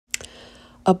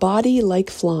A body like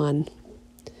flan.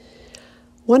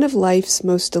 One of life's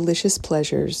most delicious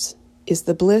pleasures is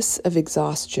the bliss of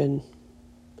exhaustion.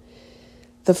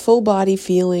 The full body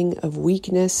feeling of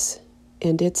weakness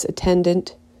and its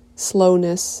attendant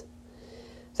slowness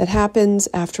that happens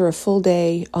after a full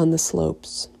day on the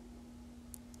slopes.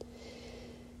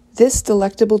 This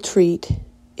delectable treat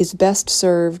is best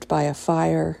served by a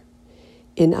fire,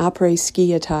 in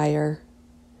après-ski attire,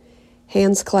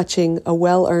 hands clutching a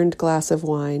well-earned glass of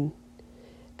wine,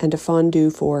 and a fondue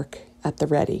fork at the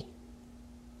ready.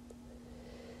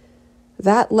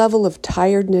 That level of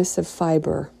tiredness of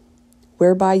fiber,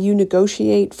 whereby you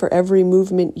negotiate for every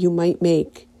movement you might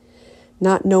make,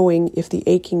 not knowing if the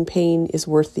aching pain is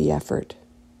worth the effort.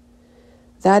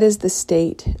 That is the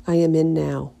state I am in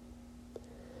now,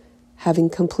 having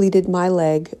completed my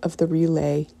leg of the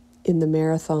relay in the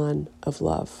marathon of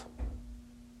love.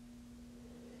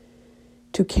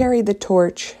 To carry the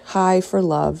torch high for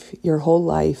love your whole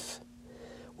life,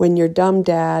 when your dumb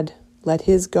dad let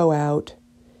his go out,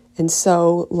 and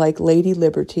so, like Lady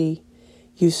Liberty,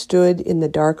 you stood in the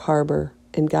dark harbor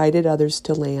and guided others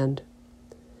to land.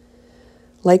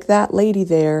 Like that lady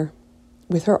there,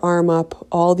 with her arm up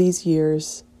all these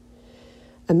years,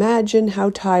 imagine how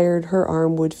tired her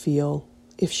arm would feel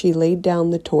if she laid down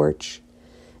the torch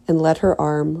and let her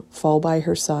arm fall by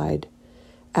her side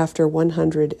after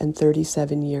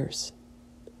 137 years.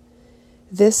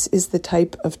 This is the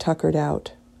type of tuckered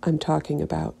out I'm talking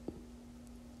about.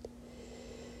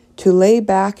 To lay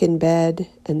back in bed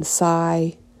and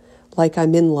sigh like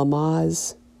I'm in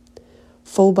Lamaze,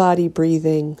 full body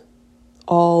breathing,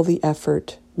 all the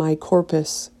effort my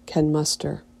corpus can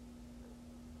muster.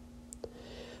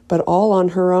 But all on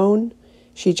her own,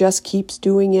 she just keeps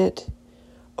doing it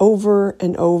over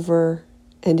and over,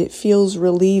 and it feels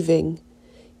relieving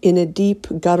in a deep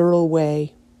guttural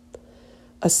way,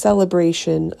 a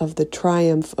celebration of the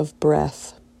triumph of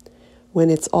breath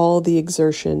when it's all the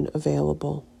exertion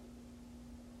available.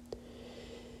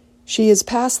 She is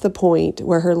past the point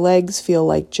where her legs feel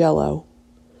like jello.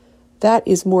 That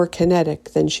is more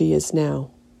kinetic than she is now.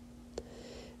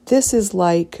 This is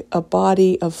like a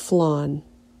body of flan,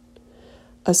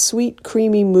 a sweet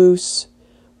creamy mousse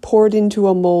poured into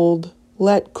a mold,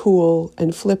 let cool,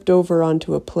 and flipped over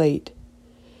onto a plate.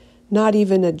 Not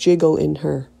even a jiggle in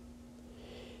her.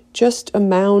 Just a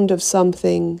mound of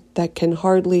something that can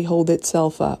hardly hold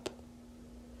itself up.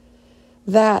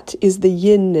 That is the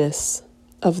yin-ness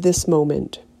of this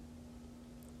moment.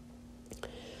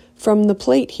 From the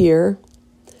plate here,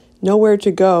 nowhere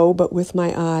to go but with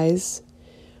my eyes,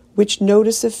 which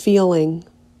notice a feeling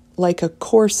like a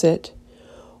corset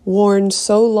worn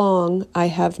so long I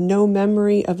have no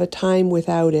memory of a time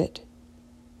without it.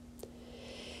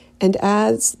 And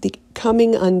as the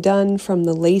coming undone from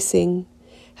the lacing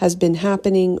has been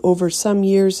happening over some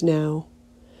years now,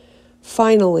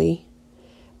 finally,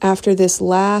 after this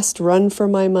last run for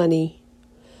my money,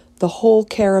 the whole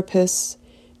carapace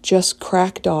just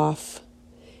cracked off,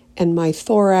 and my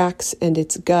thorax and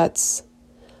its guts,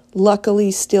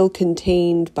 luckily still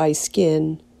contained by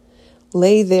skin,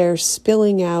 lay there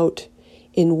spilling out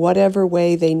in whatever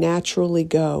way they naturally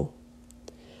go,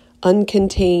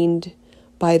 uncontained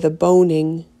by the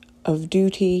boning of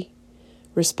duty,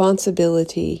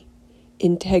 responsibility,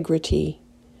 integrity,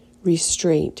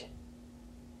 restraint.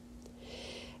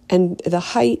 And the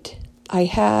height I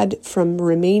had from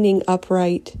remaining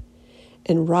upright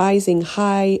and rising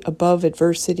high above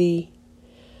adversity,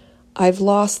 I've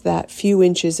lost that few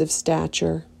inches of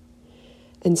stature,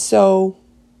 and so,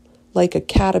 like a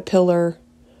caterpillar,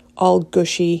 all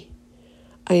gushy,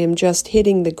 I am just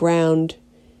hitting the ground,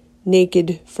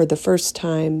 naked for the first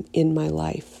time in my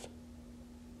life.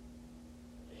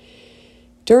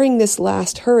 During this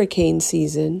last hurricane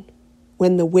season,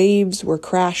 when the waves were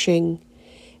crashing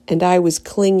and I was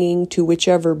clinging to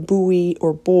whichever buoy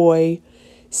or buoy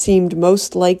seemed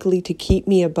most likely to keep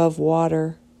me above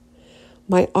water,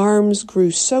 my arms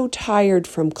grew so tired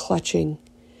from clutching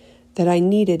that I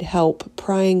needed help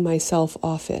prying myself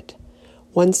off it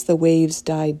once the waves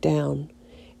died down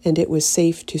and it was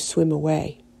safe to swim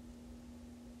away.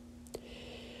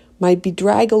 My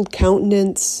bedraggled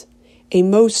countenance, a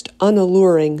most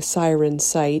unalluring siren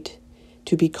sight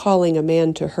to be calling a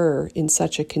man to her in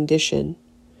such a condition.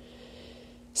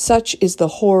 Such is the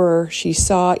horror she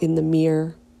saw in the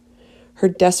mirror, her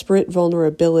desperate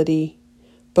vulnerability,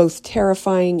 both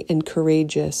terrifying and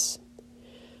courageous.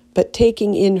 But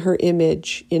taking in her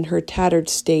image in her tattered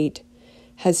state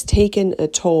has taken a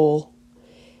toll,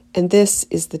 and this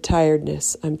is the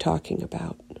tiredness I'm talking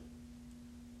about.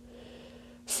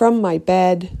 From my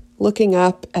bed, looking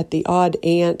up at the odd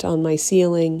ant on my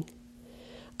ceiling,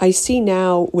 I see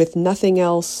now, with nothing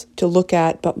else to look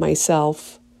at but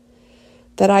myself,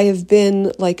 that I have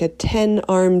been like a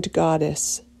 10-armed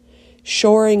goddess,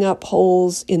 shoring up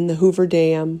holes in the Hoover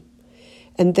Dam,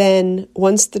 and then,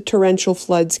 once the torrential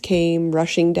floods came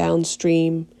rushing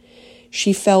downstream,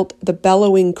 she felt the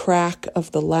bellowing crack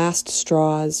of the last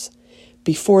straws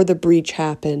before the breach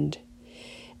happened,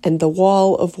 and the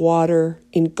wall of water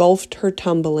engulfed her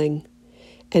tumbling,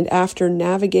 and after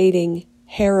navigating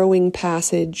harrowing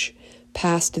passage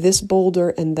past this boulder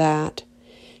and that,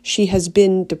 she has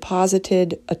been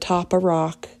deposited atop a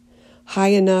rock, high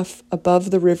enough above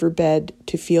the riverbed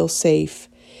to feel safe,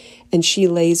 and she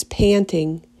lays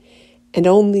panting, and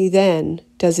only then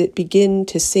does it begin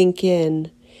to sink in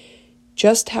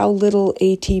just how little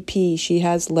ATP she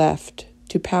has left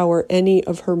to power any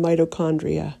of her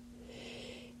mitochondria.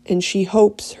 And she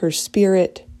hopes her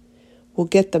spirit will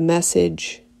get the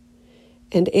message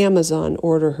and Amazon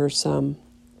order her some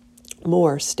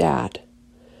more stat.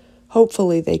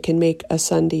 Hopefully they can make a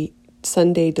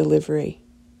Sunday delivery.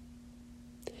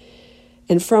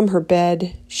 And from her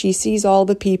bed, she sees all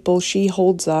the people she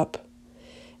holds up,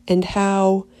 and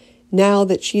how, now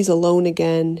that she's alone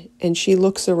again, and she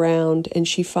looks around and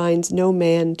she finds no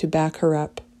man to back her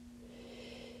up,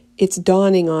 it's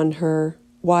dawning on her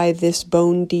why this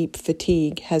bone-deep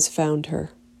fatigue has found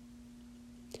her.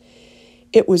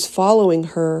 It was following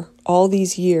her all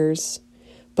these years,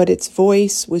 but its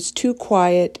voice was too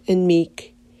quiet and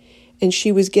meek, and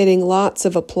she was getting lots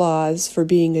of applause for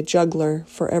being a juggler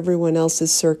for everyone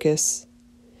else's circus.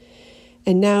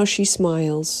 And now she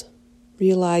smiles,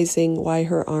 realizing why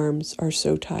her arms are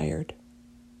so tired.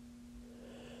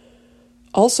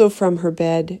 Also from her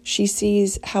bed, she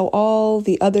sees how all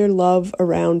the other love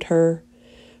around her,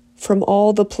 from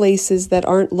all the places that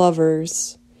aren't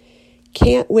lovers,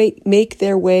 can't make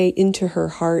their way into her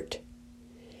heart.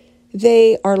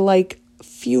 They are like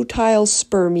futile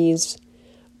spermies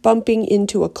bumping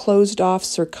into a closed-off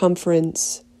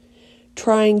circumference,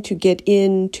 trying to get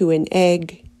into an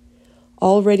egg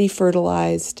already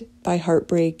fertilized by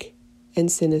heartbreak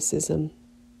and cynicism.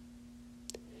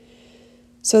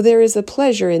 So there is a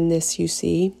pleasure in this, you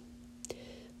see.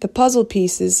 The puzzle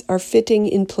pieces are fitting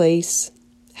in place,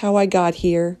 how I got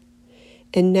here,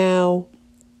 and now,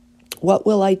 what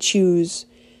will I choose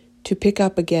to pick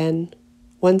up again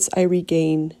once I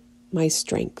regain my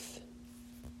strength?